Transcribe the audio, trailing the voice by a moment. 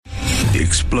the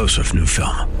explosive new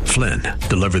film, Flynn,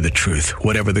 Deliver the Truth,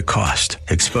 Whatever the Cost,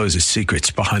 exposes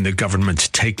secrets behind the government's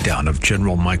takedown of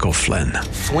General Michael Flynn.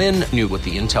 Flynn knew what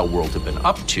the intel world had been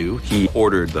up to. He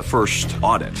ordered the first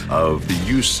audit of the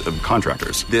use of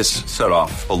contractors. This set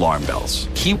off alarm bells.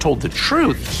 He told the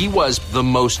truth. He was the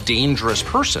most dangerous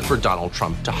person for Donald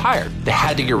Trump to hire. They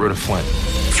had to get rid of Flynn.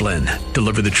 Flynn,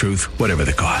 Deliver the Truth, Whatever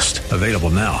the Cost. Available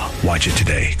now. Watch it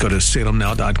today. Go to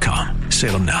salemnow.com.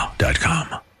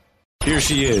 salemnow.com. Here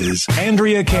she is,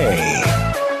 Andrea Kaye.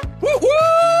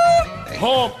 Woo-hoo!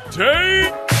 Hump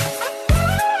Day!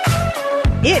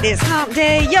 It is hump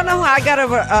day. Y'all know how I got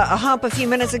over a hump a few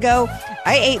minutes ago?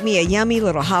 I ate me a yummy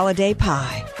little holiday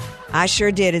pie. I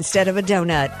sure did, instead of a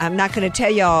donut. I'm not going to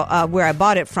tell y'all where I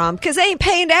bought it from because they ain't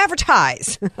paying to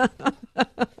advertise. So no,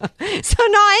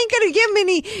 I ain't going to give them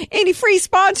any free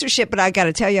sponsorship, but I got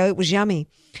to tell you, it was yummy.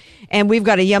 And we've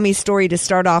got a yummy story to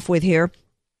start off with here.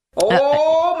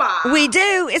 Oh, my. We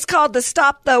do. It's called the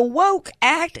Stop the Woke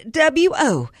Act,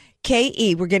 WOKE.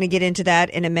 We're going to get into that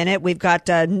in a minute. We've got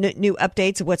new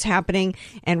updates of what's happening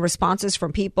and responses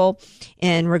from people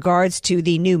in regards to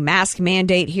the new mask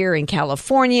mandate here in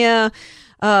California.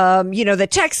 The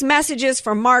text messages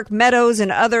from Mark Meadows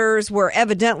and others were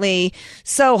evidently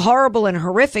so horrible and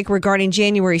horrific regarding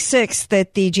January 6th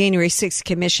that the January 6th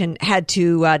Commission had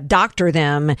to doctor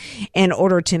them in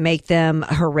order to make them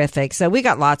horrific. So we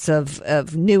got lots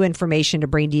of new information to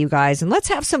bring to you guys, and let's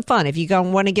have some fun. If you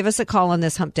want to give us a call on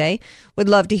this hump day, we'd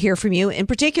love to hear from you, in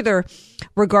particular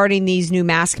regarding these new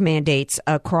mask mandates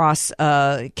across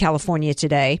California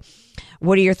today.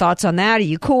 What are your thoughts on that? Are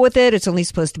you cool with it? It's only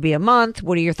supposed to be a month.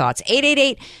 What are your thoughts?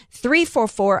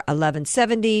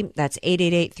 888-344-1170. That's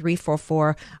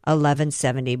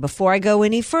 888-344-1170. Before I go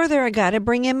any further, I got to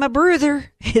bring in my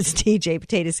brother. It's DJ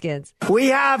Potato Skins. We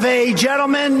have a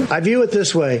gentleman. I view it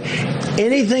this way.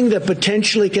 Anything that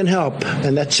potentially can help,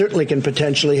 and that certainly can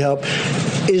potentially help,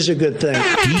 is a good thing.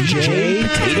 DJ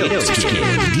Potato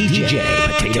Skins. DJ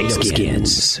Potato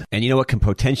Skins. And you know what can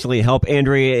potentially help,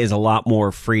 Andrea, is a lot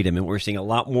more freedom. And we're seeing a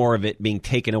lot more of it being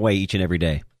taken away each and every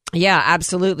day. Yeah,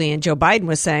 absolutely. And Joe Biden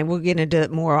was saying, we'll get into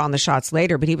it more on the shots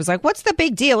later, but he was like, what's the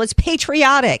big deal? It's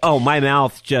patriotic. Oh, my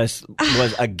mouth just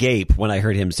was agape when I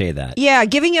heard him say that. Yeah,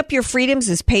 giving up your freedoms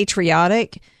is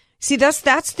patriotic. See, that's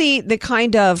the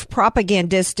kind of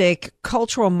propagandistic,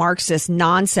 cultural Marxist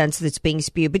nonsense that's being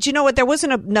spewed. But you know what? There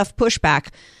wasn't enough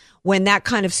pushback when that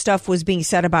kind of stuff was being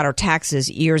said about our taxes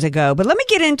years ago. But let me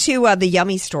get into the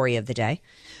yummy story of the day,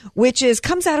 which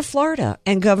comes out of Florida,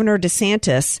 and Governor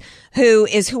DeSantis, who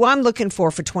I'm looking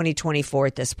for 2024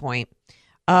 at this point.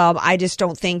 I just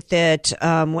don't think that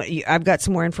I've got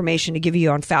some more information to give you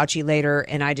on Fauci later,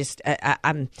 and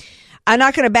I'm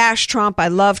not going to bash Trump. I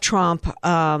love Trump,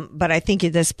 but I think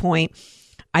at this point,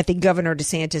 I think Governor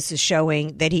DeSantis is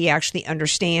showing that he actually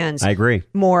understands. I agree.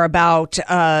 More about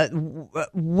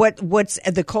what's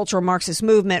the cultural Marxist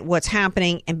movement, what's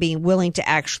happening, and being willing to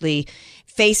actually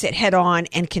face it head on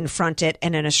and confront it,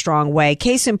 and in a strong way.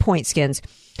 Case in point, Skins.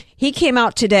 He came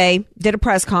out today, did a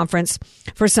press conference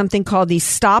for something called the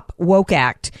Stop Woke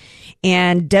Act.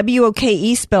 And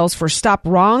WOKE spells for Stop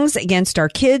Wrongs Against Our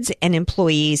Kids and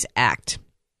Employees Act.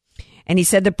 And he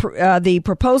said the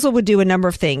proposal would do a number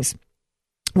of things.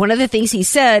 One of the things he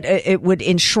said, it would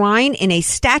enshrine in a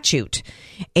statute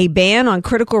a ban on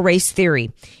critical race theory.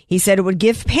 He said it would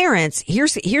give parents,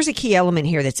 here's a key element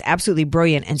here that's absolutely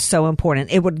brilliant and so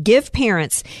important. It would give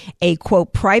parents a,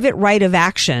 quote, private right of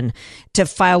action to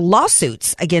file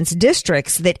lawsuits against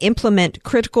districts that implement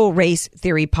critical race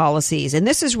theory policies. And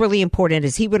this is really important,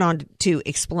 as he went on to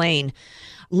explain.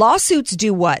 Lawsuits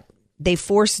do what? They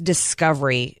force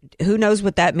discovery. Who knows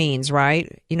what that means,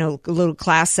 right? You know, a little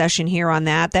class session here on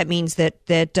that. That means that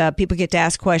people get to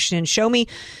ask questions.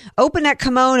 Open that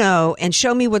kimono and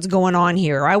show me what's going on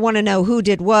here. I want to know who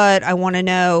did what. I want to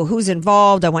know who's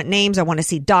involved. I want names. I want to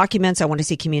see documents. I want to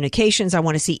see communications. I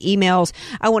want to see emails.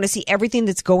 I want to see everything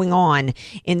that's going on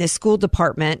in the school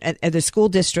department, the school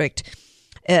district,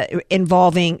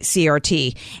 involving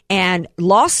CRT. And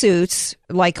lawsuits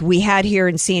like we had here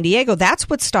in San Diego, that's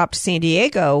what stopped San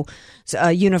Diego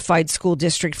Unified School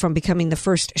District from becoming the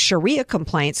first Sharia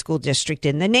compliant school district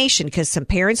in the nation, because some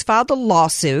parents filed a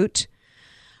lawsuit.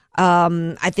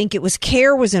 I think it was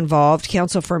CARE was involved,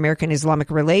 Council for American Islamic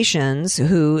Relations,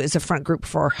 who is a front group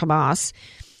for Hamas.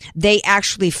 They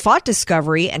actually fought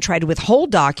discovery and tried to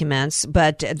withhold documents,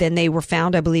 but then they were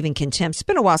found, I believe, in contempt. It's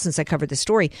been a while since I covered the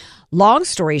story. Long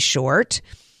story short,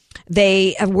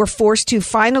 They were forced to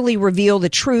finally reveal the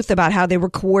truth about how they were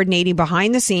coordinating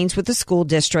behind the scenes with the school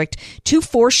district to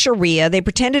force Sharia. They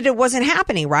pretended it wasn't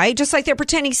happening, right? Just like they're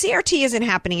pretending CRT isn't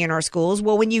happening in our schools.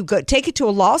 Well, when you take it to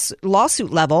a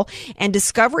lawsuit level and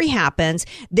discovery happens,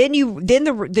 then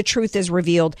the truth is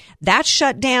revealed. That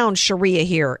shut down Sharia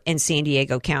here in San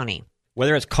Diego County.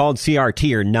 Whether it's called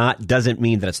CRT or not doesn't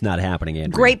mean that it's not happening,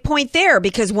 Andrew. Great point there,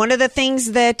 because one of the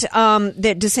things that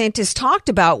that DeSantis talked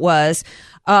about was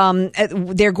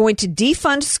they're going to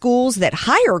defund schools that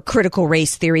hire critical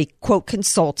race theory, quote,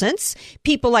 consultants,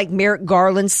 people like Merrick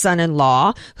Garland's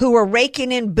son-in-law, who are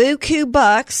raking in buku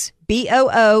bucks,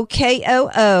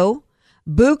 BOOKOO,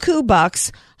 buku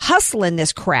bucks, hustling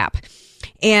this crap.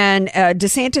 And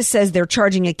DeSantis says they're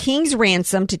charging a king's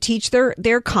ransom to teach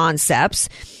their concepts.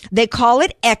 They call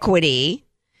it equity.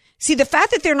 See, the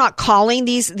fact that they're not calling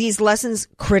these lessons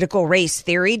critical race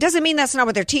theory doesn't mean that's not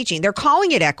what they're teaching. They're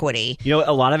calling it equity. You know,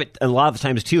 a lot of the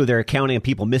times, too, they're accounting on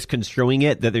people misconstruing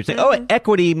it. That they're saying, oh,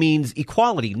 equity means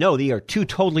equality. No, they are two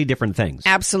totally different things.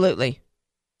 Absolutely.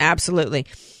 Absolutely.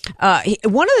 One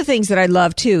of the things that I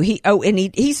love, too, he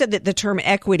said that the term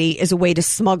equity is a way to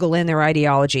smuggle in their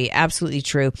ideology. Absolutely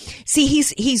true. See,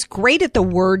 he's great at the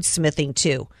wordsmithing,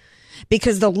 too.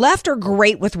 Because the left are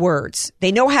great with words.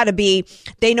 They know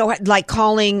like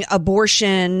calling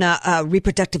abortion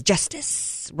reproductive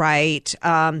justice, right?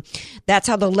 That's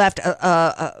how the left,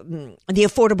 the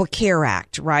Affordable Care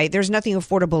Act, right? There's nothing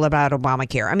affordable about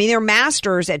Obamacare. I mean, they're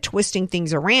masters at twisting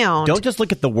things around. Don't just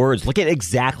look at the words. Look at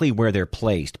exactly where they're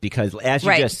placed. Because as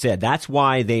you just said, that's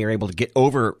why they are able to get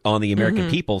over on the American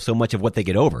people so much of what they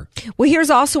get over. Well, here's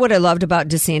also what I loved about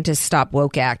DeSantis' Stop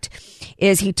Woke Act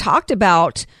is he talked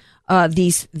about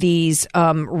these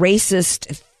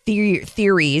racist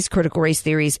theories, critical race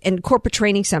theories, and corporate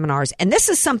training seminars. And this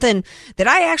is something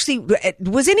that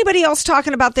was anybody else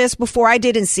talking about this before I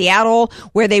did in Seattle,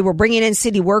 where they were bringing in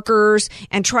city workers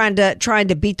and trying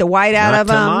to beat the white out of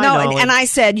them? No, and I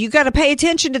said, you got to pay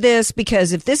attention to this,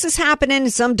 because if this is happening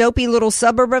in some dopey little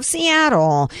suburb of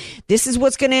Seattle, this is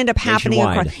what's going to end up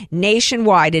happening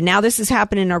nationwide. And now this is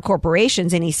happening in our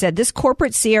corporations. And he said this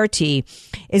corporate CRT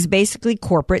is basically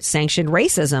corporate sanctioned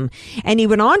racism. And he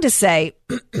went on to say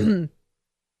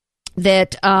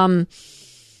that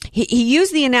he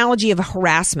used the analogy of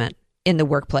harassment in the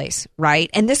workplace, right?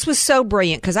 And this was so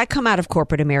brilliant, because I come out of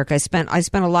corporate America. I spent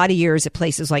a lot of years at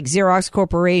places like Xerox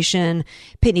Corporation,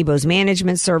 Pitney Bowes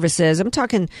Management Services. I'm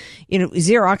talking,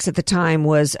 Xerox at the time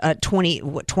was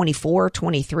 24,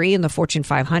 23 in the Fortune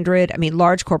 500. I mean,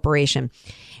 large corporation.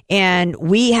 And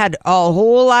we had a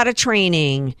whole lot of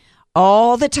training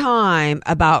all the time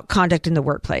about conduct in the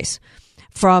workplace.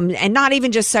 And not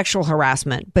even just sexual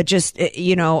harassment, but just,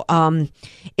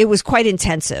 it was quite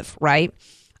intensive, right?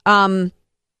 And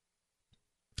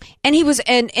he was,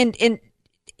 and in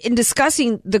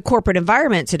discussing the corporate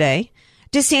environment today,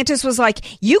 DeSantis was like,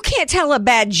 you can't tell a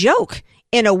bad joke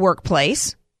in a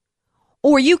workplace,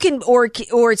 or you can, or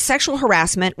it's sexual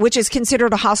harassment, which is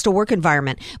considered a hostile work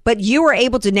environment. But you are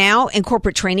able to now in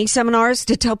corporate training seminars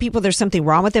to tell people there's something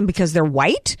wrong with them because they're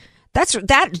white.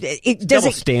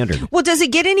 Double standard. Well, does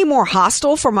it get any more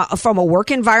hostile from a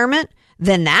work environment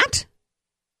than that?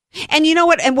 And you know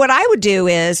what? And what I would do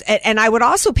is, and I would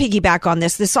also piggyback on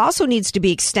this, this also needs to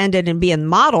be extended and be a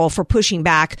model for pushing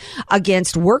back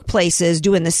against workplaces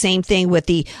doing the same thing with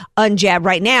the unjabbed.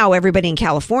 Right now, everybody in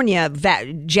California,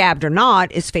 jabbed or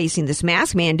not, is facing this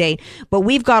mask mandate. But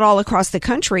we've got all across the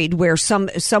country where some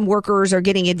workers are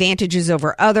getting advantages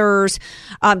over others.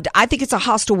 I think it's a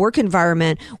hostile work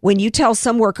environment when you tell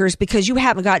some workers, because you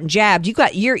haven't gotten jabbed, you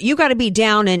got to be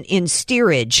down in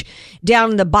steerage,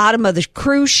 down in the bottom of the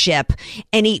cruise ship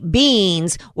and eat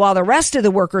beans while the rest of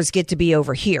the workers get to be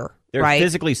over here. They're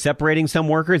physically separating some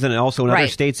workers, and also in other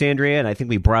states, Andrea, and I think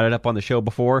we brought it up on the show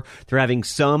before, they're having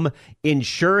some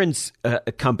insurance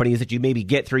companies that you maybe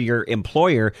get through your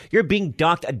employer, you're being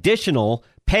docked additional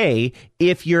pay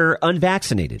if you're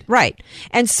unvaccinated. Right.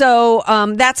 And so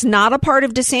that's not a part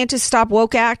of DeSantis Stop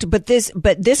Woke Act, but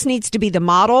this needs to be the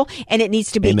model, and it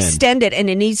needs to be extended, and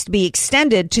it needs to be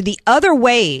extended to the other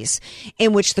ways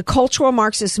in which the cultural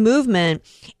Marxist movement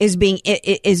is being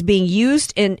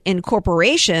used in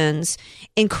corporations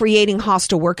in creating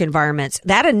hostile work environments.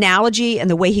 That analogy and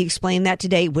the way he explained that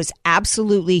today was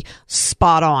absolutely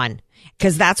spot on,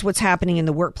 because that's what's happening in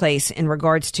the workplace in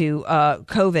regards to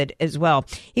COVID as well.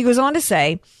 He goes on to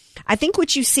say, I think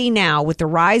what you see now with the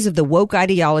rise of the woke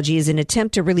ideology is an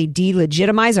attempt to really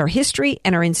delegitimize our history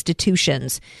and our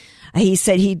institutions. He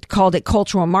said he called it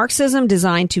cultural Marxism,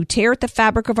 designed to tear at the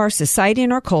fabric of our society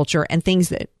and our culture, and things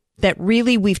that that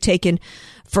really we've taken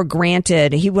for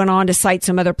granted. He went on to cite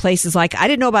some other places like, I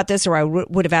didn't know about this, or I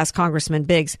would have asked Congressman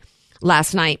Biggs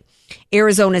last night,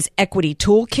 Arizona's Equity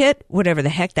Toolkit, whatever the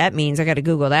heck that means. I got to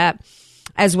Google that.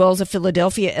 As well as a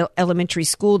Philadelphia elementary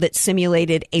school that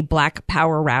simulated a Black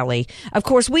Power rally. Of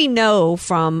course, we know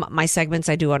from my segments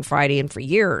I do on Friday and for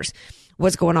years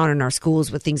what's going on in our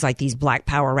schools with things like these Black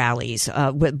Power rallies.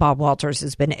 Bob Walters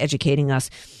has been educating us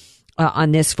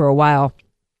on this for a while.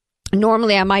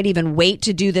 Normally, I might even wait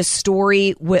to do this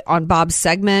story on Bob's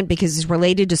segment because it's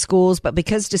related to schools, but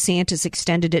because DeSantis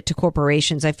extended it to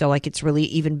corporations, I feel like it's really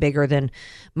even bigger than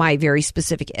my very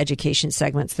specific education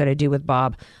segments that I do with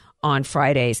Bob on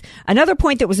Fridays. Another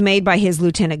point that was made by his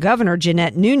lieutenant governor,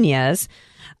 Jeanette Nunez,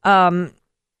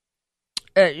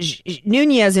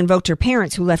 Nunez invoked her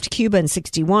parents who left Cuba in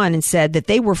 1961 and said that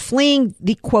they were fleeing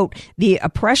the, quote, the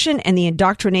oppression and the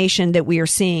indoctrination that we are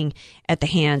seeing at the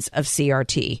hands of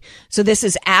CRT. So this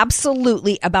is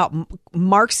absolutely about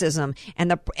Marxism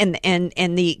and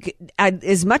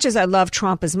as much as I love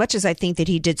Trump, as much as I think that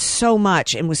he did so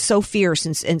much and was so fierce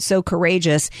and so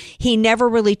courageous, he never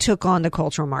really took on the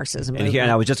cultural Marxism movement.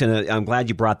 And I'm glad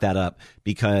you brought that up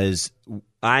because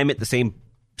I'm at the same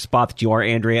spot that you are,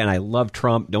 Andrea, and I love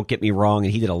Trump, don't get me wrong,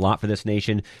 and he did a lot for this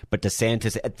nation, but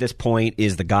DeSantis at this point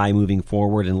is the guy moving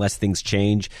forward unless things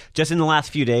change. Just in the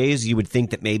last few days, you would think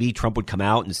that maybe Trump would come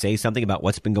out and say something about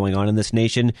what's been going on in this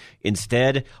nation.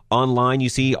 Instead, online, you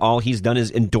see all he's done is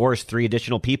endorse 3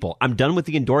 additional people. I'm done with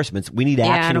the endorsements. We need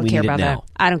action, and we need it now.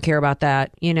 I don't care about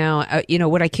that.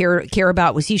 What I care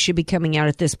about was he should be coming out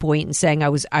at this point and saying I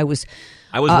was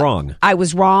wrong. I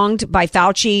was wronged by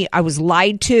Fauci. I was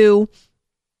lied to.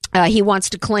 He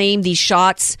wants to claim these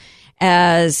shots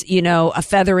as, a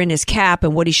feather in his cap.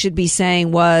 And what he should be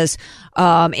saying was,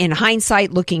 in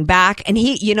hindsight, looking back, and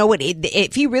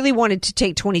if he really wanted to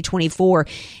take 2024,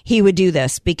 he would do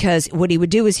this, because what he would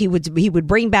do is he would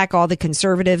bring back all the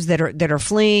conservatives that are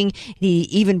fleeing. He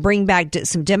even bring back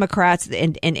some Democrats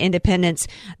and independents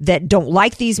that don't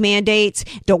like these mandates,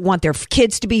 don't want their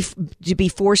kids to be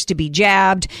forced to be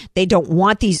jabbed. They don't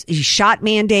want these shot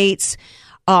mandates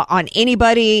on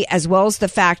anybody, as well as the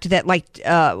fact that I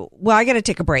got to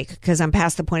take a break because I'm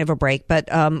past the point of a break, but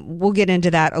we'll get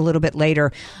into that a little bit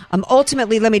later.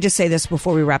 Ultimately, let me just say this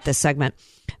before we wrap this segment.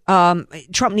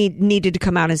 Trump needed to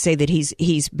come out and say that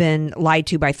he's been lied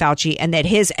to by Fauci, and that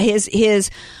his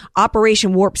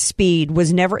Operation Warp Speed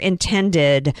was never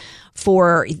intended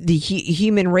for the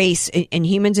human race and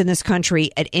humans in this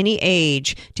country at any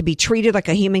age to be treated like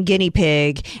a human guinea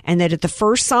pig, and that at the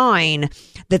first sign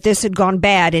that this had gone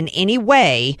bad in any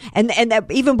way, and that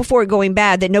even before it going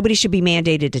bad, that nobody should be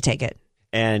mandated to take it.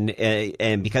 And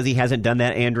because he hasn't done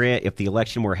that, Andrea, if the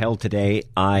election were held today,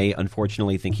 I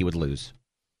unfortunately think he would lose.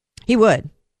 He would,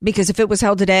 because if it was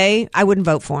held today, I wouldn't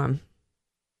vote for him.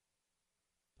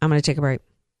 I'm going to take a break.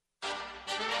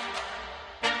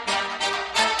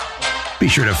 Be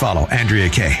sure to follow Andrea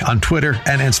Kaye on Twitter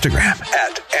and Instagram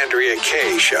at Andrea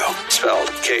Kaye Show, spelled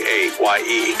Kaye,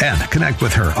 and connect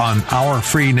with her on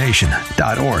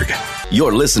ourfreenation.org.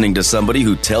 You're listening to somebody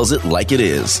who tells it like it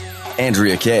is.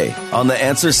 Andrea Kaye on The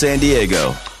Answer San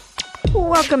Diego.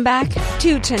 Welcome back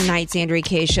to tonight's Andrea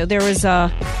Kaye Show. There was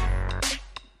a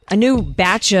new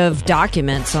batch of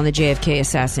documents on the JFK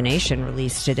assassination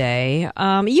released today.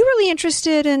 Are you really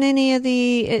interested in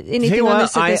anything on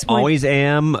this at this point? I always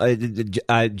am.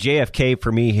 JFK for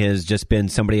me has just been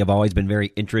somebody I've always been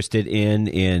very interested in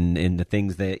the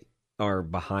things that are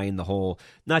behind the whole,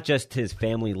 not just his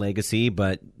family legacy,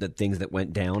 but the things that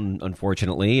went down,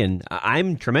 unfortunately. And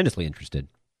I'm tremendously interested.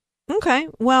 Okay.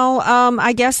 Well,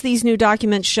 I guess these new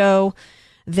documents show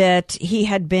that he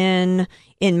had been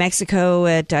in Mexico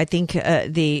at, I think,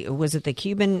 the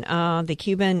Cuban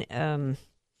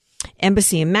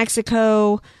embassy in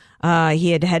Mexico.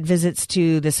 He had visits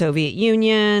to the Soviet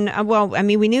Union.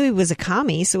 We knew he was a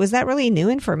commie, so was that really new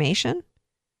information?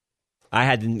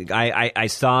 I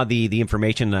saw the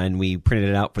information and we printed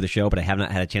it out for the show, but I have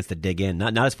not had a chance to dig in.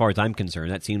 Not as far as I'm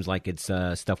concerned. That seems like it's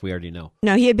stuff we already know.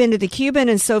 No, he had been to the Cuban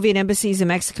and Soviet embassies in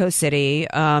Mexico City.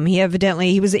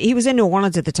 He was in New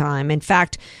Orleans at the time. In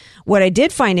fact, what I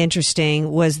did find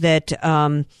interesting was that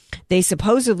they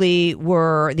supposedly the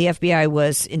FBI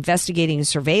was investigating and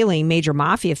surveilling major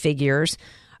mafia figures.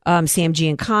 Sam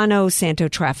Giancano, Santo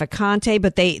Trafficante,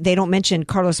 but they don't mention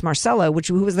Carlos Marcello,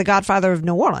 who was the godfather of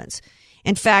New Orleans.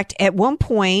 In fact, at one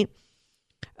point,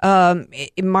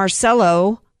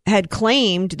 Marcello had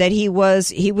claimed that he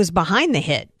was behind the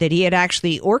hit, that he had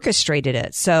actually orchestrated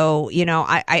it. So,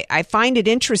 I find it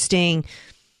interesting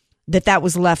that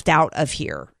was left out of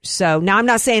here. So now I'm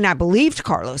not saying I believed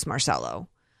Carlos Marcello,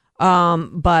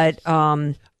 but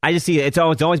I just see it's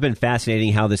always been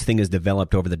fascinating how this thing has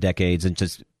developed over the decades and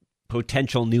just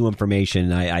potential new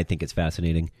information. I think it's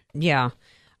fascinating. Yeah.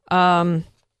 Full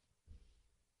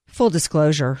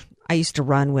disclosure, I used to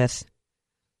run with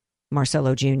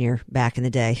Marcelo Jr. back in the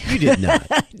day. You did not.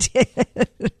 I did.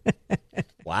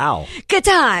 Wow. Good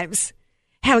times.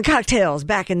 Having cocktails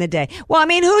back in the day. Well, I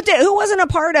mean, who wasn't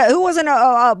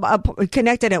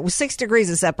connected? It was 6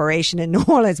 degrees of separation in New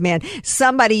Orleans, man.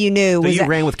 Somebody you knew. So you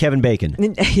ran with Kevin Bacon.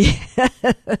 But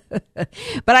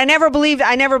I never believed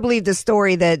the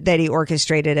story that he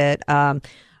orchestrated it.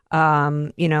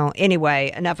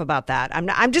 Anyway, enough about that.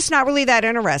 I'm just not really that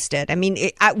interested. I mean,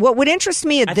 what would interest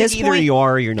me at this point, either you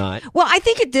are or you're not. Well, I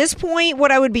think at this point,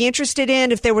 what I would be interested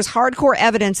in if there was hardcore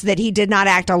evidence that he did not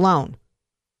act alone.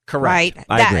 Correct. Right?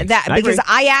 I agree. Because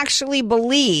I actually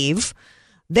believe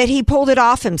that he pulled it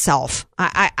off himself.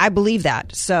 I believe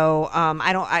that. So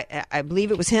I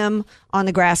believe it was him on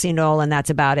the grassy knoll, and that's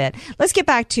about it. Let's get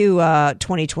back to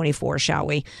 2024, shall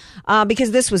we?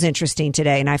 Because this was interesting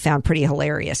today, and I found pretty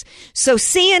hilarious. So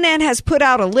CNN has put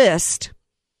out a list,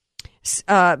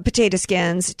 potato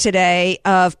skins, today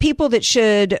of people that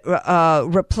should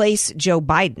replace Joe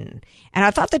Biden. And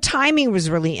I thought the timing was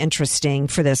really interesting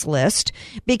for this list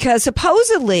because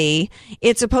supposedly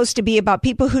it's supposed to be about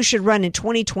people who should run in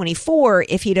 2024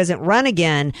 if he doesn't run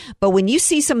again. But when you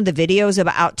see some of the videos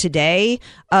out today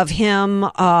of him,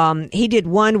 he did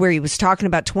one where he was talking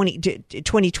about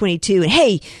 2022 and,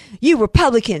 hey, you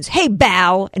Republicans, hey,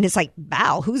 bow. And it's like,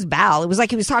 bow? Who's bow? It was like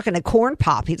he was talking to Corn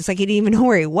Pop. It's like he didn't even know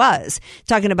where he was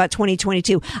talking about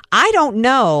 2022. I don't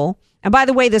know. And by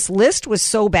the way, this list was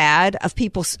so bad of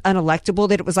people unelectable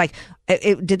that it was like,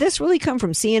 did this really come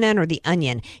from CNN or The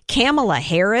Onion? Kamala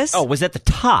Harris. Oh, was at the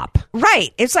top.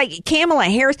 Right. It's like Kamala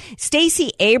Harris,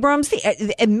 Stacey Abrams,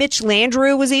 and Mitch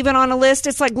Landrieu was even on a list.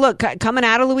 It's like, look, coming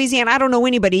out of Louisiana, I don't know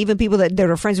anybody, even people that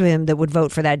are friends with him, that would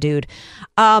vote for that dude.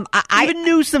 Even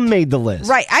Newsom made the list.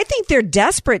 Right. I think they're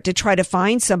desperate to try to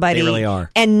find somebody. They really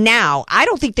are. And now, I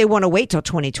don't think they want to wait till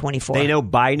 2024. They know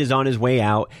Biden is on his way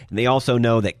out, and they also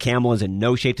know that Kamala is in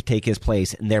no shape to take his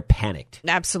place, and they're panicked.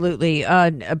 Absolutely.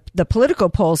 The Politico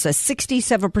poll says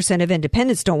 67% of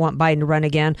independents don't want Biden to run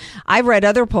again. I've read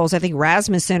other polls. I think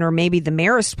Rasmussen or maybe the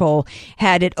Marist poll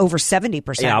had it over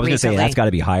 70%. Yeah, I was going to say that's got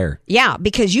to be higher. Yeah,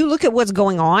 because you look at what's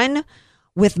going on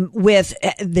with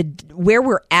where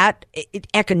we're at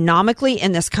economically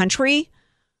in this country,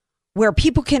 where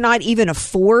people cannot even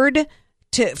afford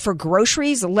for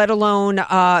groceries, let alone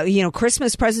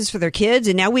Christmas presents for their kids.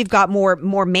 And now we've got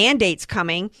more mandates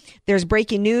coming. There's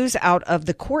breaking news out of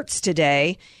the courts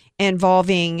today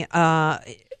involving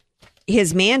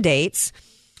his mandates.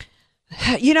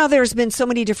 There's been so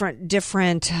many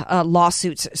different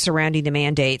lawsuits surrounding the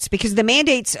mandates, because the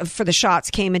mandates for the shots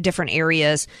came in different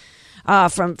areas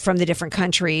from the different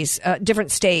countries,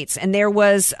 different states. And there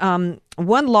was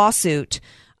one lawsuit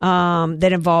that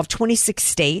involved 26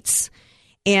 states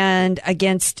and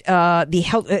against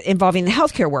involving the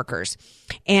healthcare workers.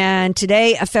 And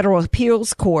today, a federal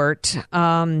appeals court,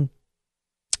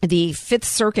 the Fifth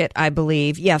Circuit, I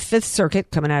believe. Yeah, Fifth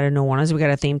Circuit coming out of New Orleans. We got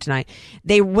a theme tonight.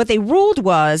 What they ruled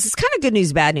was, it's kind of good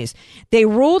news, bad news. They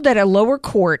ruled that a lower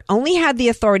court only had the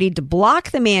authority to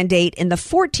block the mandate in the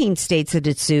 14 states that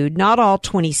it sued, not all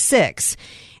 26.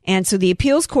 And so the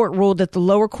appeals court ruled that the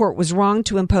lower court was wrong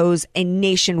to impose a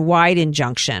nationwide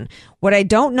injunction. What I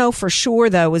don't know for sure,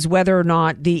 though, is whether or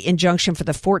not the injunction for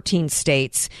the 14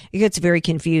 states, it gets very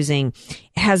confusing,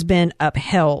 has been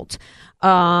upheld.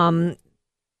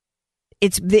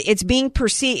 It's being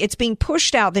perceived, it's being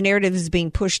pushed out. The narrative is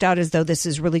being pushed out as though this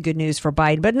is really good news for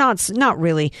Biden, but not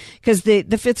really, because the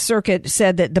Fifth Circuit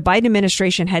said that the Biden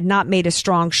administration had not made a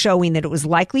strong showing that it was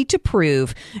likely to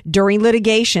prove during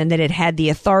litigation that it had the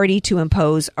authority to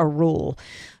impose a rule.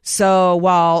 So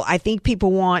while I think the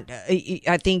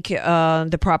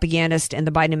propagandist and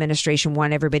the Biden administration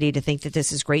want everybody to think that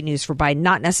this is great news for Biden,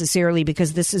 not necessarily,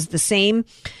 because this is the same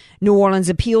New Orleans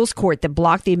appeals court that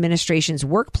blocked the administration's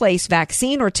workplace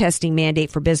vaccine or testing mandate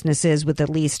for businesses with at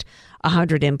least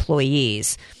 100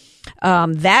 employees.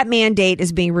 That mandate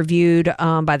is being reviewed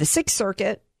by the Sixth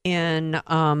Circuit, and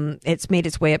it's made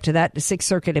its way up to the Sixth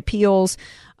Circuit appeals,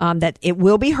 that it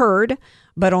will be heard,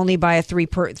 but only by a three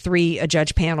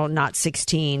judge panel, not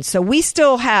 16. So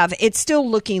it's still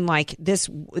looking like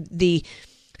the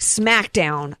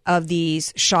smackdown of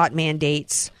these shot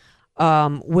mandates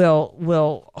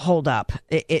will hold up.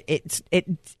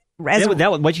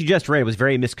 What you just read was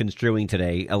very misconstruing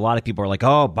today. A lot of people are like,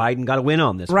 "Oh, Biden got to win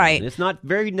on this." Right. One. It's not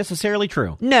very necessarily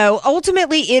true. No,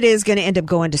 ultimately, it is going to end up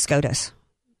going to SCOTUS.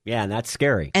 Yeah, and that's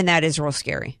scary. And that is real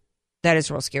scary.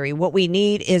 What we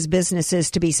need is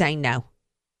businesses to be saying no.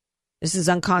 This is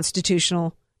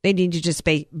unconstitutional. They need to just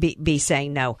be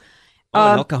saying no.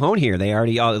 El Cajon here, they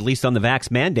already, at least on the vax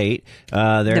mandate,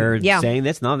 they're saying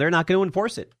this. No, they're not going to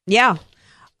enforce it. Yeah.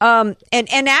 And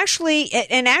actually,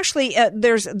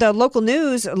 there's the local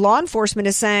news. Law enforcement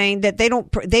is saying that they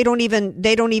don't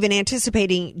even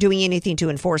anticipating doing anything to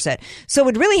enforce it. So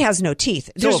it really has no teeth.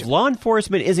 So if law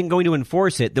enforcement isn't going to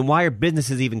enforce it, then why are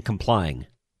businesses even complying?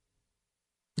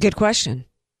 Good question.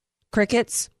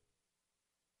 Crickets.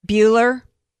 Bueller.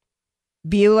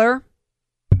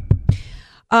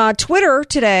 Twitter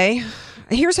today.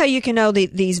 Here's how you can know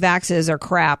these vaxes are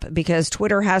crap, because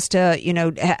Twitter has to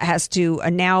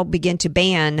now begin to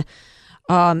ban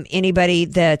anybody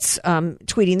that's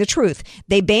tweeting the truth.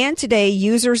 They banned today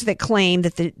users that claim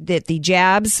that the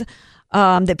jabs,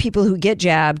 that people who get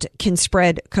jabbed can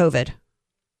spread COVID.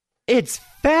 It's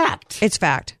fact. It's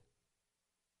fact.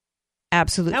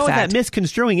 Absolute fact. How is that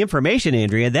misconstruing information,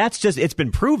 Andrea? That's just, it's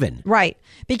been proven. Right.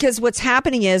 Because what's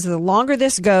happening is the longer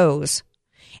this goes,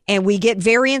 and we get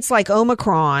variants like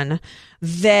Omicron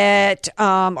that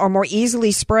are more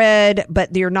easily spread,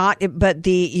 but they're not. But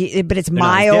it's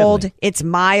mild. It's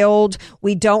mild.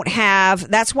 We don't have.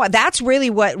 That's really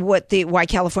why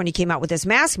California came out with this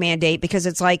mask mandate, because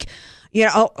it's like,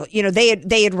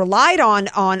 they had relied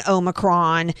on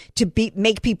Omicron to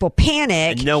make people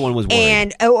panic. And no one was worried.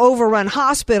 And overrun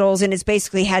hospitals, and it's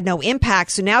basically had no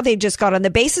impact. So now they've just got on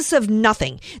the basis of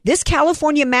nothing. This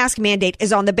California mask mandate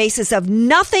is on the basis of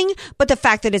nothing but the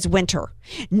fact that it's winter.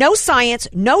 No science,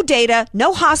 no data,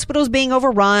 no hospitals being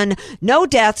overrun, no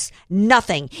deaths,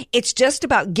 nothing. It's just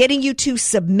about getting you to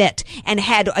submit. And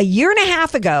had a year and a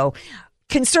half ago,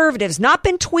 conservatives not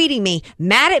been tweeting me,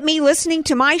 mad at me listening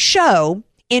to my show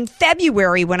in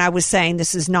February when I was saying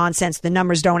this is nonsense, the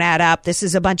numbers don't add up, this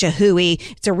is a bunch of hooey,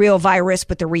 it's a real virus,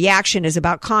 but the reaction is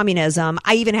about communism.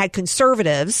 I even had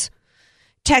conservatives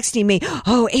texting me,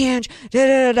 oh, Ange,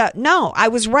 No, I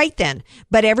was right then.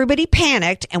 But everybody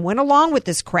panicked and went along with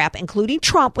this crap, including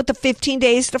Trump with the 15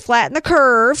 days to flatten the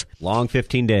curve. Long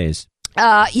 15 days.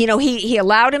 He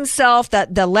allowed himself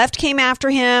that the left came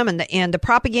after him, and the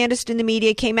propagandist in the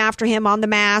media came after him on the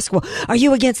mask. Well, are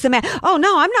you against the mask? Oh,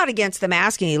 no, I'm not against the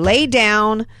mask. And he laid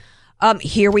down.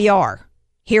 Here we are.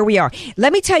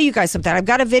 Let me tell you guys something. I've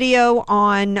got a video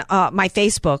on my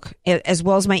Facebook as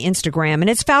well as my Instagram, and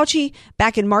it's Fauci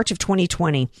back in March of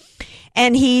 2020.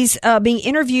 And he's being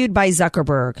interviewed by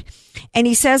Zuckerberg. And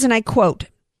he says, and I quote,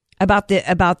 about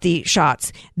the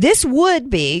shots. This would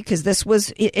be, because this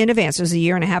was in advance, it was a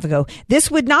year and a half ago,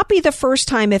 this would not be the first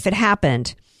time, if it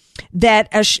happened, that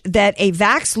a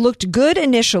vax looked good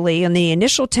initially in the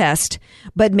initial test,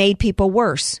 but made people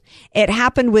worse. It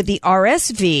happened with the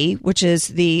RSV, which is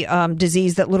the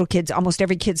disease that little kids, almost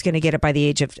every kid's going to get it by the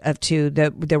age of 2.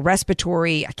 The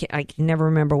respiratory, I can never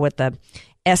remember what the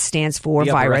S stands for,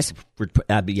 virus.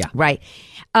 Yeah. Right.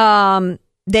 That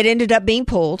ended up being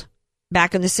pulled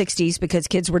back in the 60s because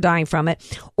kids were dying from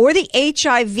it, or the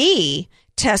HIV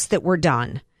tests that were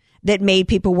done that made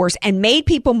people worse and made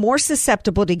people more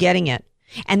susceptible to getting it.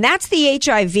 And that's the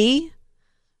HIV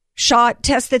shot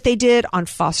test that they did on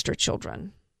foster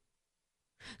children.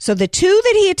 So the 2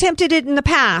 that he attempted it in the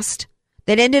past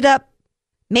that ended up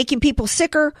making people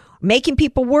sicker, making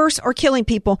people worse, or killing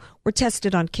people were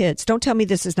tested on kids. Don't tell me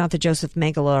this is not the Joseph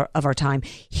Mengele of our time.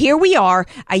 Here we are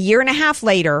a year and a half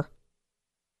later,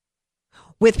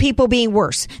 with people being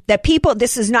worse. That people,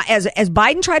 this is not, as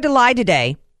Biden tried to lie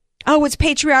today, oh, it's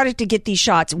patriotic to get these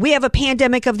shots. We have a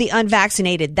pandemic of the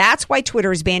unvaccinated. That's why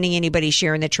Twitter is banning anybody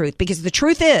sharing the truth. Because the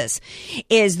truth is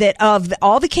that of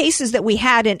all the cases that we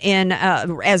had in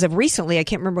as of recently, I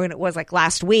can't remember when it was, like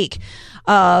last week,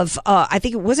 of I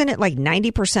think it wasn't it like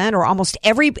 90% or almost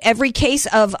every case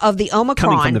of the Omicron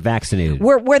coming from the vaccinated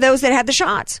were those that had the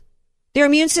shots. Their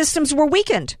immune systems were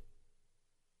weakened.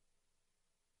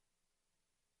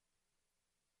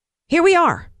 Here we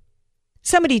are.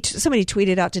 Somebody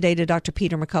tweeted out today to Dr.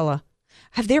 Peter McCullough,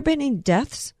 have there been any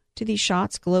deaths to these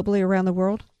shots globally around the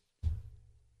world?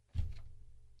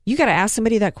 You got to ask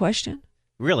somebody that question.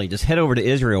 Really, just head over to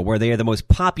Israel, where they are the most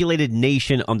populated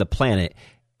nation on the planet,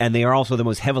 and they are also the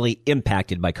most heavily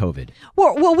impacted by COVID.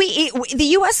 Well, the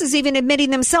U.S. is even admitting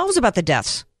themselves about the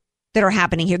deaths that are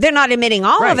happening here. They're not admitting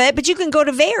all of it, but you can go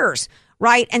to VAERS,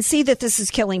 right, and see that this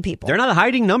is killing people. They're not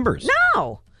hiding numbers.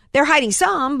 No. They're hiding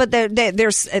some, but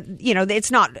there's, it's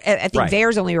not, I think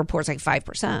VAERS only reports like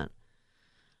 5%.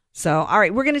 So, all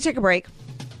right, we're going to take a break.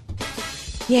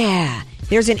 Yeah,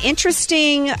 there's an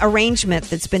interesting arrangement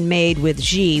that's been made with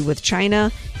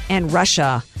China and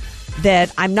Russia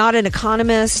that I'm not an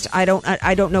economist. I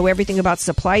don't know everything about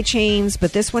supply chains,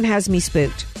 but this one has me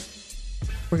spooked.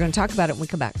 We're going to talk about it when we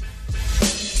come back.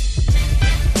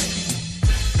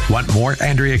 Want more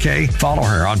Andrea Kaye? Follow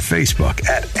her on Facebook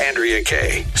at Andrea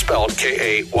Kaye, spelled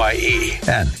Kaye,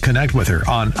 and connect with her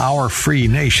on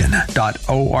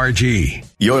ourfreenation.org.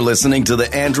 You're listening to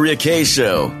The Andrea Kaye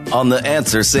Show on The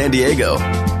Answer San Diego.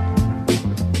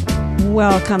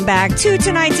 Welcome back to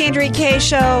tonight's Andrea Kaye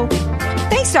Show.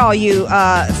 Thanks to all you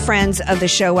friends of the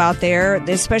show out there,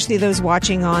 especially those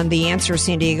watching on the Answer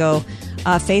San Diego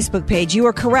Facebook page. You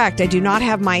are correct. I do not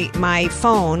have my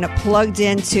phone plugged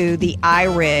into the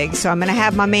iRig, so I'm going to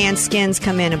have my man Skins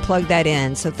come in and plug that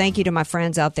in. So thank you to my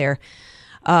friends out there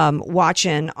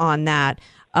watching on that.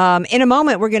 In a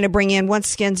moment, we're going to bring in, once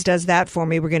Skins does that for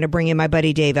me, we're going to bring in my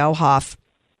buddy Dave Elhoff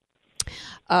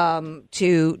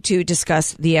to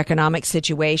discuss the economic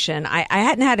situation. I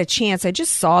hadn't had a chance. I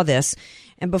just saw this.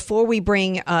 And before we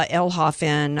bring Elhoff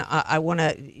in, I want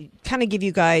to kind of give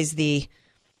you guys the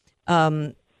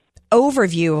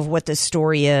overview of what this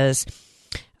story is.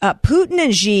 Putin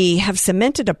and Xi have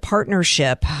cemented a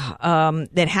partnership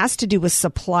that has to do with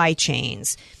supply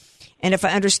chains. And if I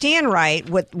understand right,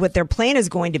 what their plan is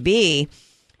going to be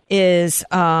is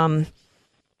that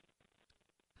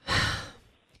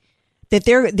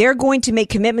they're going to make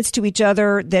commitments to each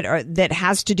other that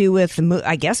has to do with,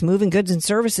 I guess, moving goods and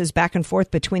services back and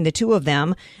forth between the two of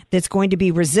them. That's going to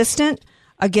be resistant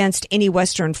against any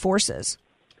Western forces.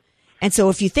 And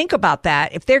so if you think about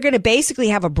that, if they're going to basically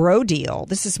have a bro deal,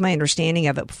 this is my understanding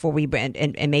of it before we,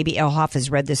 and maybe Elhoff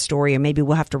has read this story, or maybe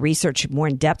we'll have to research more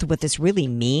in depth what this really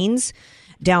means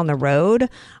down the road.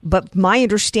 But my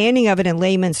understanding of it in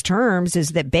layman's terms is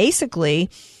that basically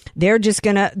they're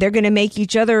going to make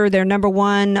each other their number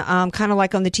one, kind of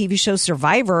like on the TV show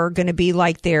Survivor, going to be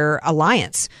like their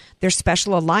alliance, their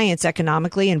special alliance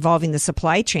economically involving the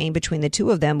supply chain between the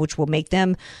two of them, which will make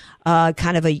them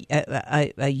kind of a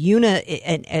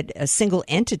single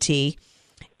entity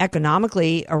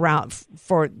economically around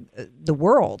for the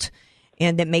world.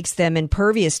 And that makes them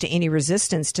impervious to any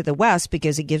resistance to the West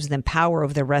because it gives them power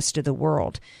over the rest of the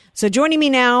world. So joining me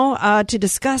now to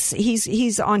discuss,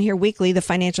 he's on here weekly, the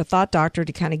Financial Thought Doctor,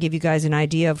 to kind of give you guys an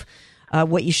idea of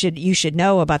what you should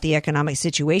know about the economic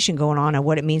situation going on and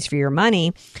what it means for your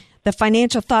money. The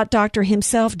Financial Thought Doctor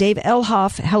himself, Dave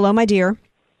Elhoff. Hello, my dear.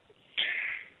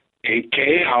 Hey,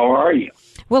 Kay, how are you?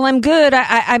 Well, I'm good.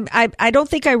 I don't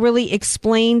think I really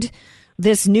explained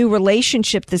this new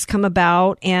relationship that's come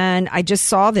about, and I just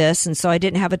saw this, and so I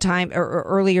didn't have a time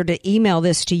earlier to email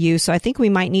this to you. So I think we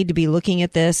might need to be looking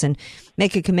at this and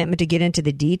make a commitment to get into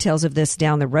the details of this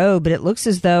down the road. But it looks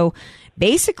as though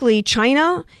basically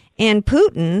China and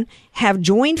Putin have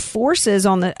joined forces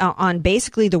on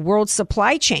basically the world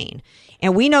supply chain.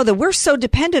 And we know that we're so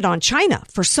dependent on China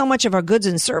for so much of our goods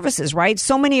and services, right?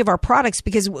 So many of our products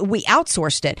because we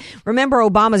outsourced it. Remember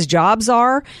Obama's job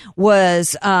czar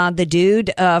was the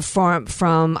dude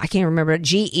from I can't remember,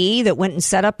 GE, that went and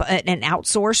set up and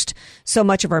outsourced so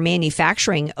much of our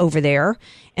manufacturing over there.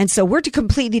 And so we're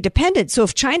completely dependent. So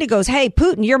if China goes, hey,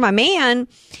 Putin, you're my man,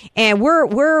 and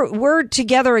we're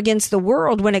together against the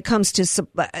world when it comes to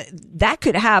that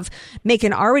could make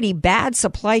an already bad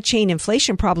supply chain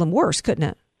inflation problem worse, couldn't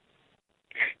it?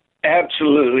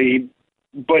 Absolutely.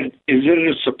 But is it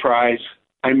a surprise?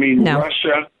 I mean, no.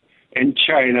 Russia and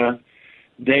China,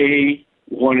 they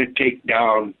want to take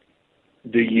down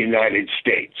the United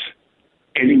States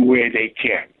any way they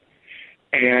can.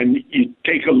 And you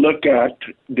take a look at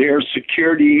their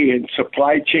security and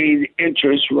supply chain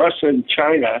interests. Russia and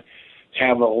China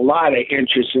have a lot of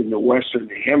interest in the Western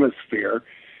Hemisphere.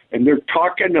 And they're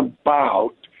talking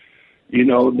about,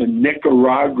 the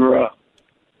Nicaragua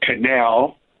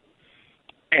Canal.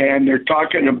 And they're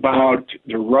talking about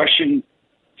the Russian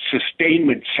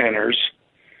sustainment centers,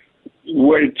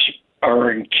 which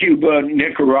are in Cuba,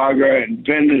 Nicaragua, and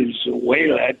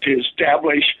Venezuela, to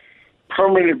establish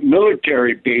permanent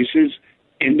military bases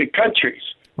in the countries.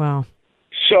 Wow.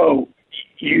 So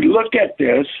you look at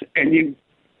this, and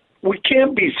we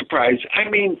can't be surprised. I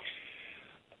mean,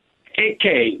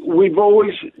 AK, we've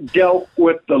always dealt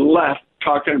with the left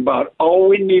talking about all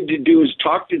we need to do is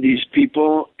talk to these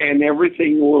people and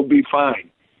everything will be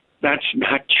fine. That's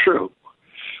not true.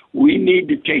 We need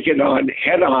to take it on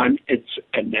head on. It's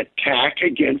an attack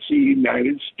against the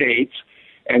United States,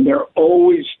 and they're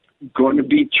always going to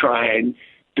be trying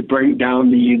to bring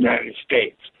down the United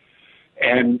States.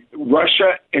 And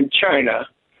Russia and China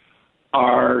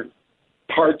are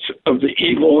parts of the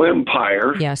evil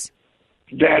empire. Yes.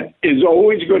 That is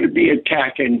always going to be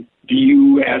attacking the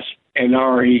U.S. and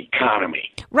our economy.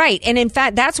 Right. And in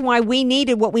fact, that's why what we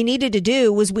needed to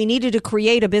do was we needed to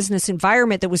create a business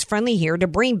environment that was friendly here to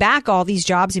bring back all these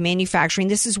jobs in manufacturing.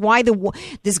 This is why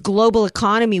this global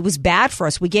economy was bad for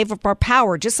us. We gave up our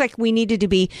power. Just like we needed to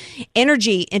be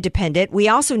energy independent, we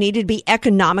also needed to be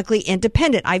economically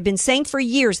independent. I've been saying for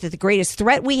years that the greatest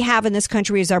threat we have in this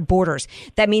country is our borders.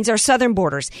 That means our southern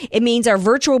borders. It means our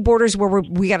virtual borders where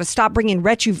we got to stop bringing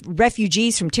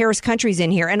refugees from terrorist countries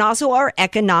in here, and also our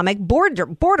economic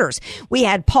borders. We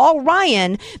had Paul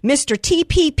Ryan, Mr.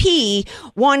 TPP,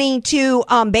 wanting to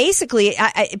basically,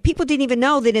 people didn't even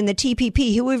know that in the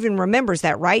TPP, who even remembers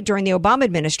that, right? During the Obama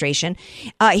administration,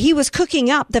 he was cooking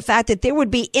up the fact that there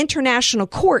would be international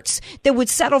courts that would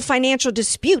settle financial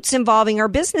disputes involving our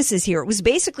businesses here. It was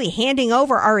basically handing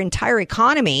over our entire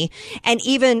economy and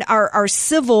even our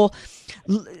civil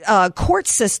court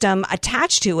system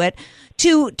attached to it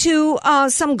to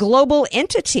some global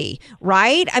entity,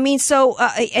 right? I mean, so,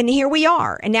 and here we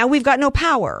are. And now we've got no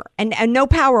power. And no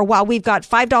power while we've got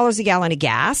 $5 a gallon of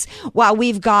gas, while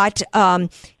we've got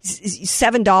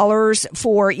 $7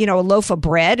 for, a loaf of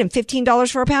bread and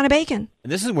 $15 for a pound of bacon.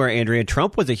 And this is where, Andrea,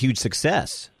 Trump was a huge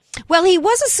success. Well, he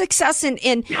was a success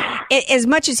in as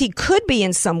much as he could be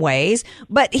in some ways,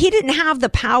 but he didn't have the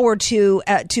power to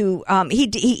he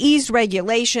eased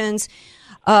regulations.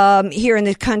 Here in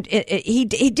the country, he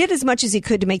did as much as he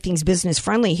could to make things business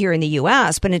friendly here in the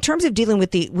U.S. But in terms of dealing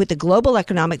with the global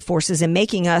economic forces and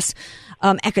making us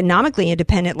economically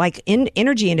independent, like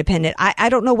energy independent, I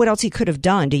don't know what else he could have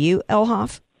done. Do you,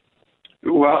 Elhoff?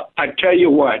 Well, I tell you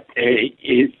what,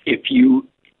 if you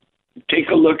take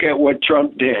a look at what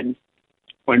Trump did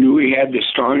when we had the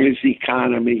strongest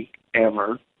economy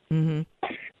ever, mm-hmm.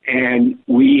 and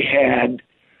we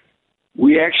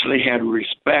actually had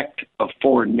respect of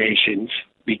foreign nations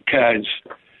because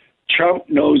Trump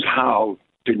knows how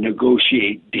to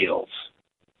negotiate deals.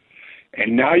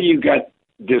 And now you got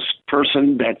this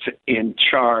person that's in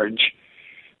charge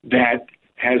that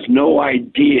has no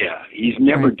idea. He's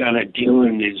never done a deal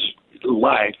in his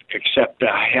life except to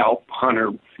help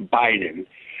Hunter Biden.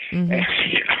 Mm-hmm. And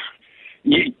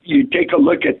you take a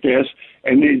look at this,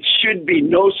 and it should be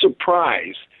no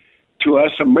surprise to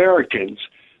us Americans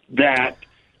that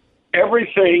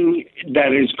everything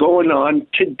that is going on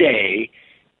today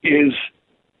is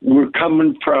we're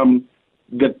coming from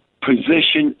the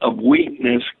position of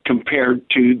weakness compared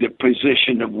to the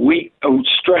position of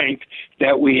strength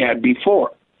that we had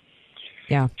before.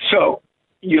 Yeah. So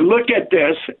you look at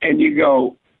this and you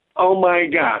go, oh my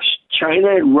gosh,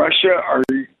 China and Russia are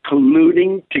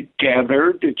colluding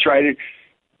together to try to.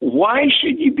 Why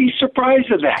should you be surprised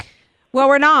at that? Well,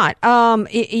 we're not.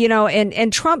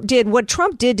 And Trump did what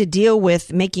Trump did to deal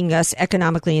with making us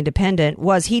economically independent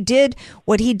was he did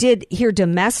what he did here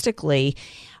domestically,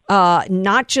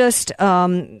 not just,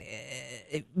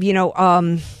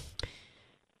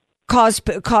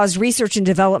 caused research and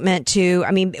development to,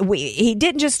 he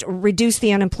didn't just reduce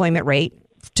the unemployment rate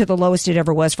to the lowest it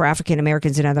ever was for African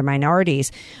Americans and other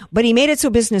minorities, but he made it so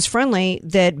business friendly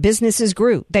that businesses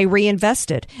grew. They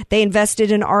reinvested. They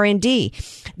invested in R&D.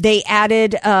 They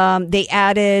added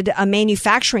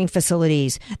manufacturing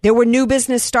facilities. There were new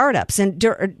business startups, and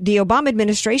the Obama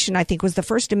administration, I think, was the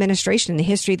first administration in the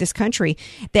history of this country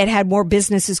that had more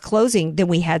businesses closing than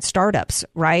we had startups.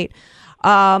 Right.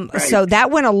 So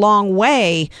that went a long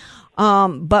way.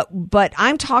 But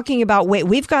I'm talking about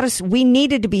we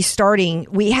needed to be starting.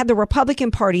 We had the Republican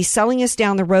Party selling us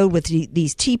down the road with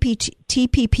these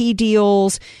TPP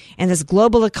deals and this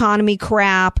global economy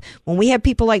crap. When we have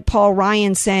people like Paul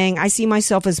Ryan saying, I see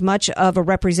myself as much of a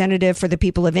representative for the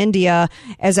people of India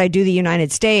as I do the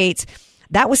United States.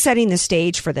 That was setting the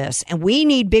stage for this. And we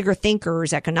need bigger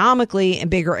thinkers economically and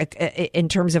bigger in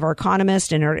terms of our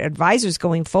economists and our advisors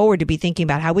going forward to be thinking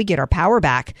about how we get our power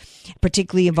back,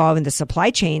 particularly involving the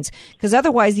supply chains, because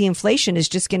otherwise the inflation is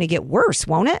just going to get worse,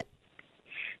 won't it?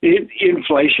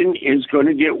 Inflation is going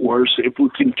to get worse if we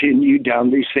continue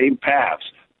down these same paths,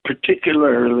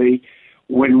 particularly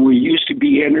when we used to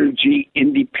be energy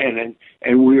independent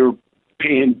and we were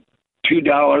paying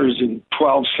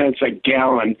 $2.12 a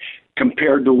gallon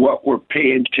compared to what we're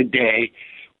paying today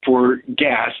for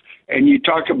gas. And you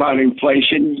talk about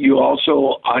inflation. You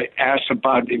also asked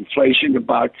about inflation,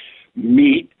 about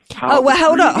meat. Hold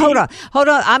on.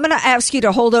 I'm going to ask you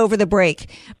to hold over the break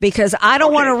because I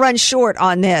don't want to run short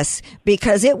on this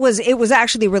because it was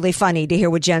actually really funny to hear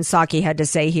what Jen Psaki had to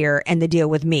say here and the deal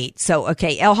with meat. So,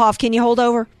 okay, Elhoff, can you hold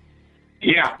over?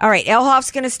 Yeah. All right,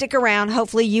 Elhoff's going to stick around.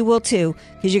 Hopefully you will too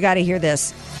because you got to hear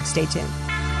this. Stay tuned.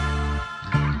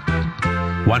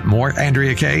 Want more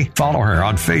Andrea Kaye? Follow her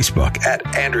on Facebook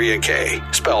at Andrea Kaye,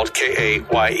 spelled Kaye,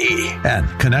 and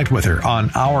connect with her on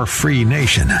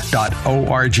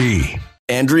ourfreenation.org.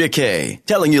 Andrea Kaye,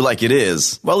 telling you like it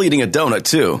is, while eating a donut,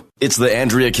 too. It's the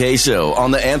Andrea Kaye Show on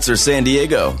The Answer San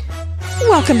Diego.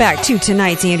 Welcome back to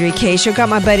tonight's Andrea Kaye Show. Got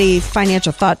my buddy,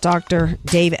 financial thought doctor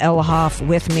Dave Elhoff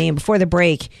with me. And before the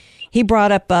break, he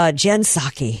brought up Jen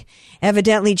Psaki.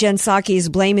 Evidently, Jen Psaki is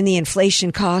blaming the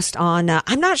inflation cost on,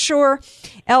 I'm not sure,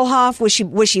 Elhoff, was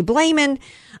she blaming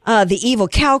the evil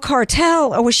cow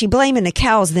cartel, or was she blaming the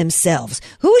cows themselves?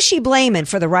 Who is she blaming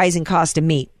for the rising cost of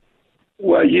meat?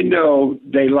 Well,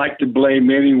 they like to blame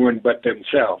anyone but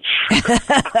themselves.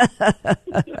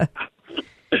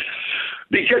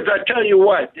 Because I tell you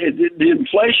what, the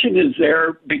inflation is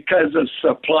there because of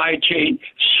supply chain,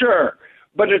 sure,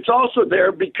 but it's also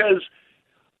there because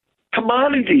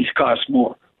commodities cost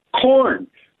more. Corn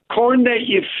that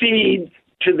you feed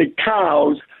to the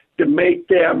cows to make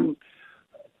them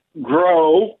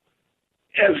grow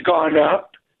has gone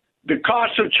up. The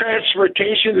cost of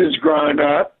transportation has gone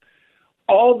up.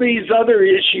 All these other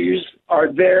issues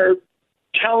are there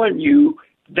telling you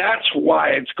that's why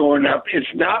it's going up.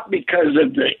 It's not because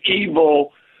of the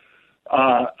evil...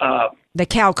 the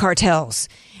cow cartels.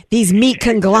 These meat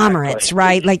conglomerates,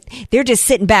 right? Like, they're just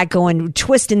sitting back going,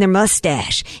 twisting their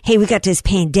mustache. Hey, we got this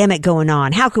pandemic going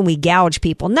on. How can we gouge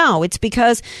people? No, it's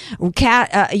because,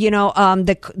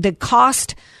 the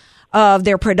cost of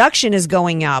their production is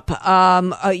going up.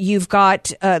 You've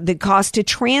got the cost to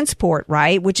transport,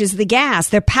 right, which is the gas,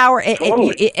 their power,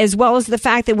 as well as the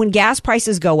fact that when gas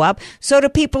prices go up, so do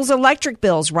people's electric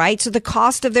bills, right? So the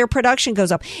cost of their production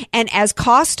goes up. And as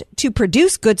cost to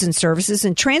produce goods and services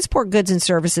and transport goods and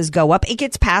services go up, it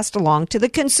gets passed along to the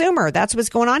consumer. That's what's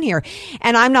going on here.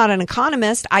 And I'm not an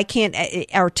economist. I can't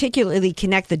articulately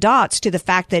connect the dots to the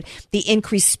fact that the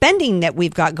increased spending that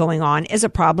we've got going on is a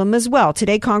problem as well.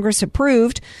 Today, Congress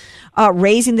approved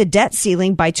raising the debt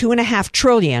ceiling by $2.5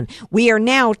 trillion. We are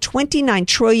now $29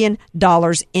 trillion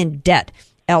in debt,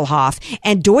 Elhoff.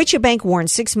 And Deutsche Bank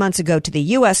warned 6 months ago to the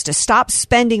U.S. to stop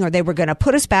spending, or they were going to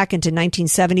put us back into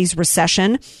 1970s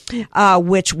recession,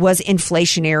 which was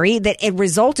inflationary. That it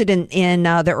resulted in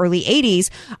the early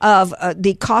 80s of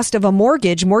the cost of a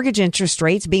mortgage interest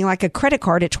rates being like a credit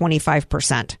card at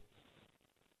 25%.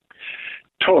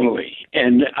 Totally.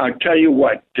 And I'll tell you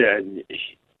what,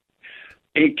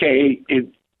 AK, it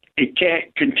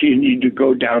can't continue to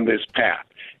go down this path.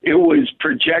 It was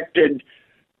projected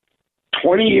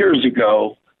 20 years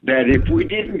ago that if we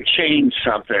didn't change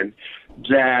something,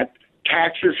 that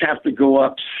taxes have to go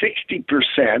up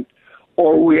 60%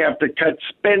 or we have to cut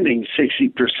spending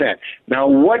 60%. Now,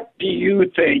 what do you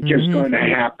think is going to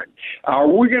happen? Are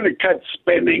we going to cut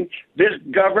spending? This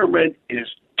government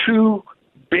is too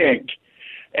big.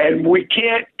 And we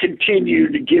can't continue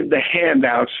to give the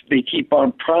handouts they keep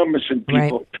on promising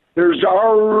people. Right. There's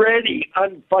already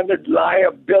unfunded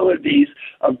liabilities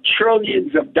of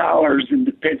trillions of dollars in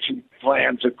the pension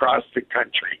plans across the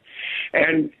country.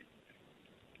 And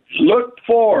look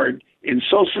forward in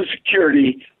Social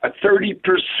Security, a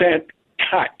 30%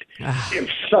 cut if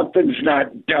something's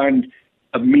not done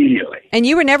immediately. And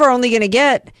you were never only going to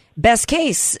get best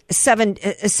case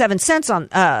 70 cents on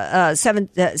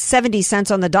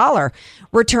the dollar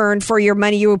return for your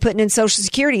money you were putting in Social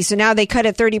Security. So now they cut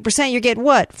it 30%. You're getting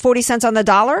what? 40 cents on the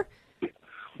dollar?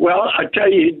 Well, I tell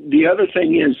you, the other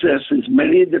thing is this: is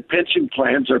many of the pension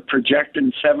plans are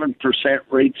projecting 7%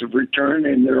 rates of return,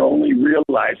 and they're only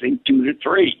realizing 2 to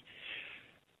 3.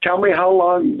 Tell me how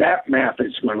long that math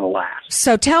is going to last.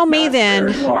 So tell me then,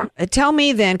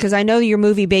 because I know your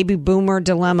movie Baby Boomer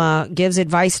Dilemma gives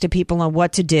advice to people on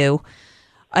what to do.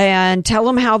 And tell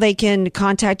them how they can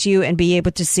contact you and be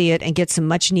able to see it and get some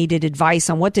much needed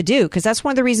advice on what to do. Because that's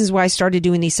one of the reasons why I started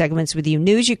doing these segments with you.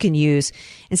 News you can use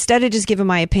instead of just giving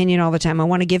my opinion all the time. I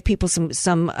want to give people some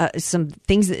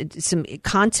things, some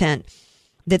content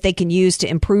that they can use to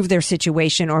improve their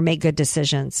situation or make good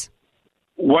decisions.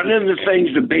 One of the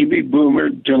things the Baby Boomer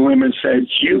Dilemma says,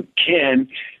 you can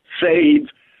save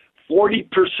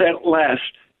 40% less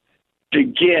to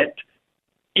get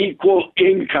equal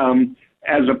income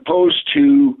as opposed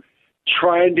to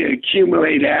trying to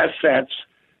accumulate assets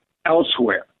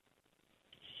elsewhere.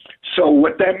 So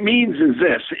what that means is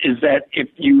this, is that if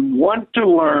you want to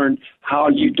learn how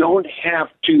you don't have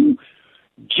to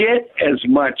get as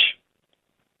much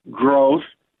growth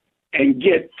and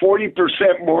get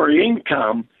 40% more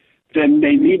income, then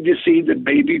they need to see the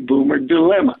Baby Boomer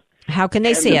Dilemma. How can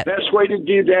they see it? The best way to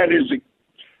do that is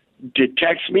to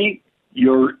text me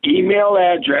your email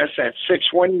address at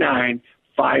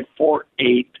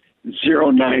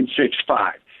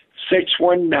 619-548-0965.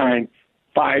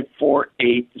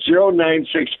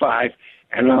 619-548-0965,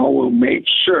 and I will make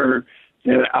sure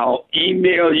that I'll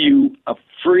email you a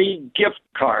free gift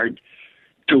card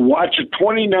to watch a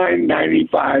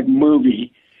 $29.95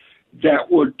 movie that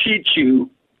will teach you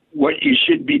what you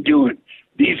should be doing.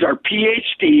 These are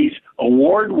PhDs,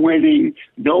 award-winning,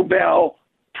 Nobel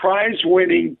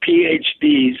Prize-winning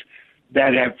PhDs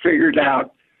that have figured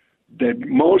out the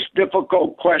most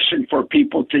difficult question for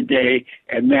people today,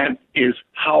 and that is,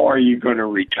 how are you going to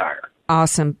retire?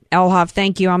 Awesome. Elhoff,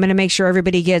 thank you. I'm going to make sure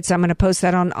everybody gets, I'm going to post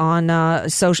that on the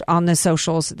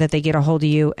socials that they get a hold of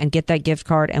you and get that gift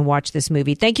card and watch this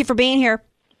movie. Thank you for being here.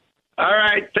 All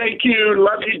right. Thank you.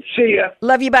 Love you. See ya.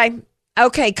 Love you. Bye.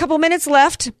 Okay. Couple minutes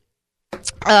left.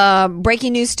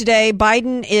 Breaking news today.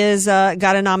 Biden is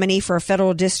got a nominee for a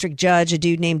federal district judge, a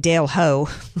dude named Dale Ho.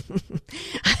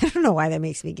 I don't know why that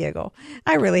makes me giggle.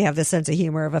 I really have the sense of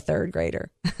humor of a third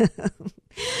grader.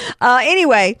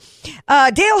 Anyway,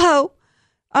 Dale Ho,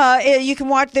 you can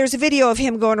watch, there's a video of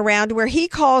him going around where he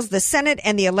calls the Senate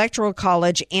and the Electoral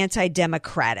College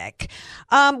anti-democratic.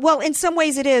 Well, in some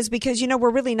ways it is, because, we're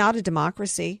really not a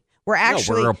democracy. We're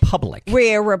actually we're a republic.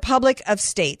 We're a republic of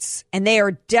states, and they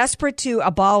are desperate to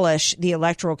abolish the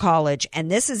Electoral College. And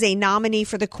this is a nominee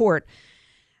for the court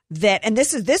and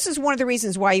this is one of the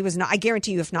reasons why he was not, I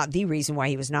guarantee you, if not the reason why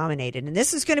he was nominated. And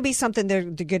this is going to be something they're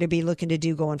going to be looking to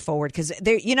do going forward, because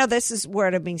this is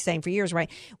what I've been saying for years,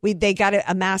 right? They got to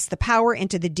amass the power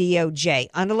into the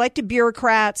DOJ, unelected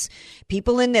bureaucrats,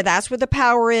 people in there. That's where the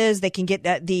power is. They can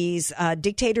get these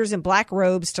dictators in black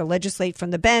robes to legislate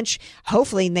from the bench.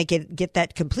 Hopefully they get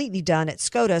that completely done at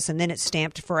SCOTUS, and then it's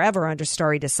stamped forever under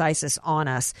stare decisis on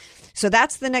us. So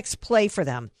that's the next play for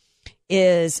them,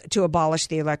 is to abolish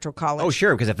the Electoral College. Oh,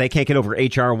 sure, because if they can't get over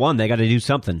H.R. 1, they got to do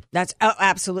something. That's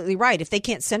absolutely right. If they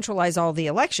can't centralize all the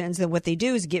elections, then what they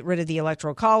do is get rid of the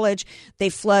Electoral College. They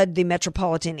flood the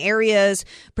metropolitan areas.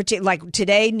 Like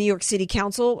today, New York City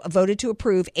Council voted to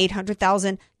approve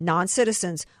 800,000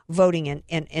 non-citizens voting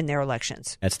in their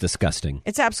elections. That's disgusting.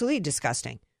 It's absolutely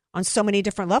disgusting on so many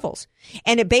different levels.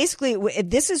 And it basically,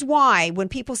 this is why when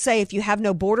people say, if you have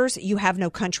no borders, you have no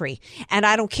country. And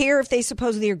I don't care if they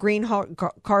supposedly are green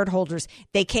card holders.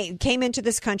 They came into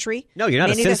this country. No, you're not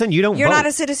a citizen. You don't vote. You're not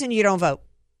a citizen. You don't vote.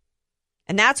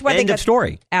 And that's why End of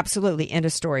story. Absolutely. End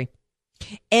of story.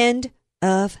 End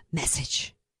of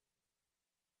message.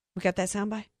 We got that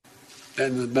soundbite?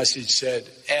 Then the message said,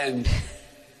 end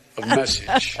of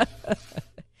message.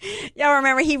 Y'all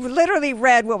remember, he literally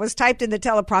read what was typed in the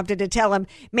teleprompter to tell him,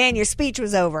 man, your speech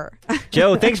was over.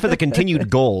 Joe, thanks for the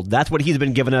continued gold. That's what he's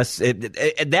been giving us.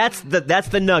 That's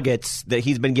the nuggets that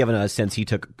he's been giving us since he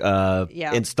took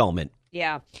installment.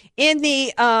 Yeah. In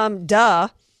the duh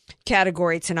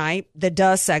category tonight, the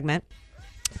duh segment,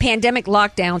 pandemic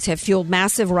lockdowns have fueled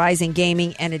massive rise in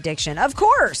gaming and addiction. Of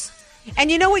course. And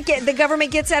you know what the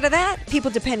government gets out of that? People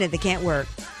dependent. They can't work.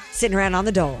 Sitting around on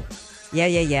the dole.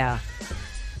 Yeah.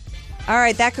 All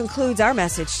right, that concludes our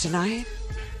message tonight.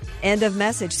 End of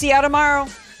message. See y'all tomorrow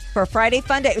for Friday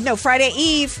Fun Day. No, Friday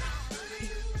Eve.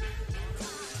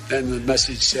 Then the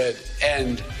message said,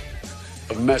 end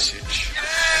of message.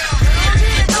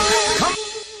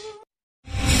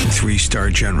 3-star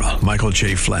General Michael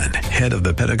J. Flynn, head of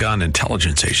the Pentagon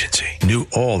Intelligence Agency, knew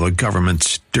all the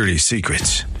government's dirty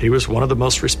secrets. He was one of the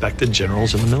most respected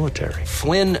generals in the military.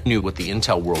 Flynn knew what the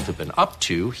intel world had been up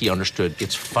to. He understood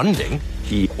its funding.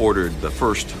 He ordered the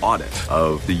first audit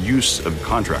of the use of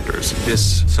contractors.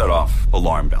 This set off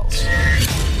alarm bells.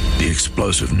 The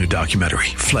explosive new documentary,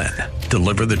 Flynn,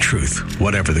 Deliver the Truth,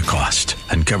 Whatever the Cost,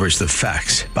 uncovers the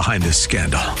facts behind this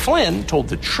scandal. Flynn told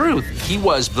the truth. He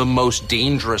was the most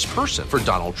dangerous person for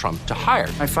Donald Trump to hire.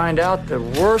 I find out the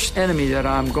worst enemy that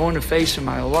I'm going to face in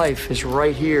my life is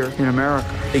right here in America.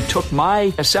 They took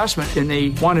my assessment and they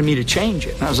wanted me to change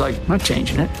it. And I was like, I'm not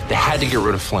changing it. They had to get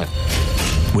rid of Flynn.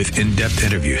 With in-depth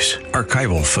interviews,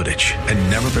 archival footage,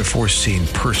 and never-before-seen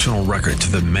personal records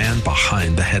of the man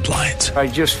behind the headlines. I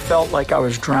just felt like I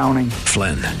was drowning.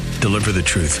 Flynn, Deliver the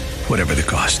Truth, Whatever the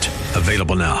Cost.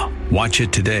 Available now. Watch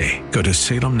it today. Go to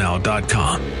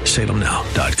salemnow.com.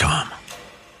 salemnow.com.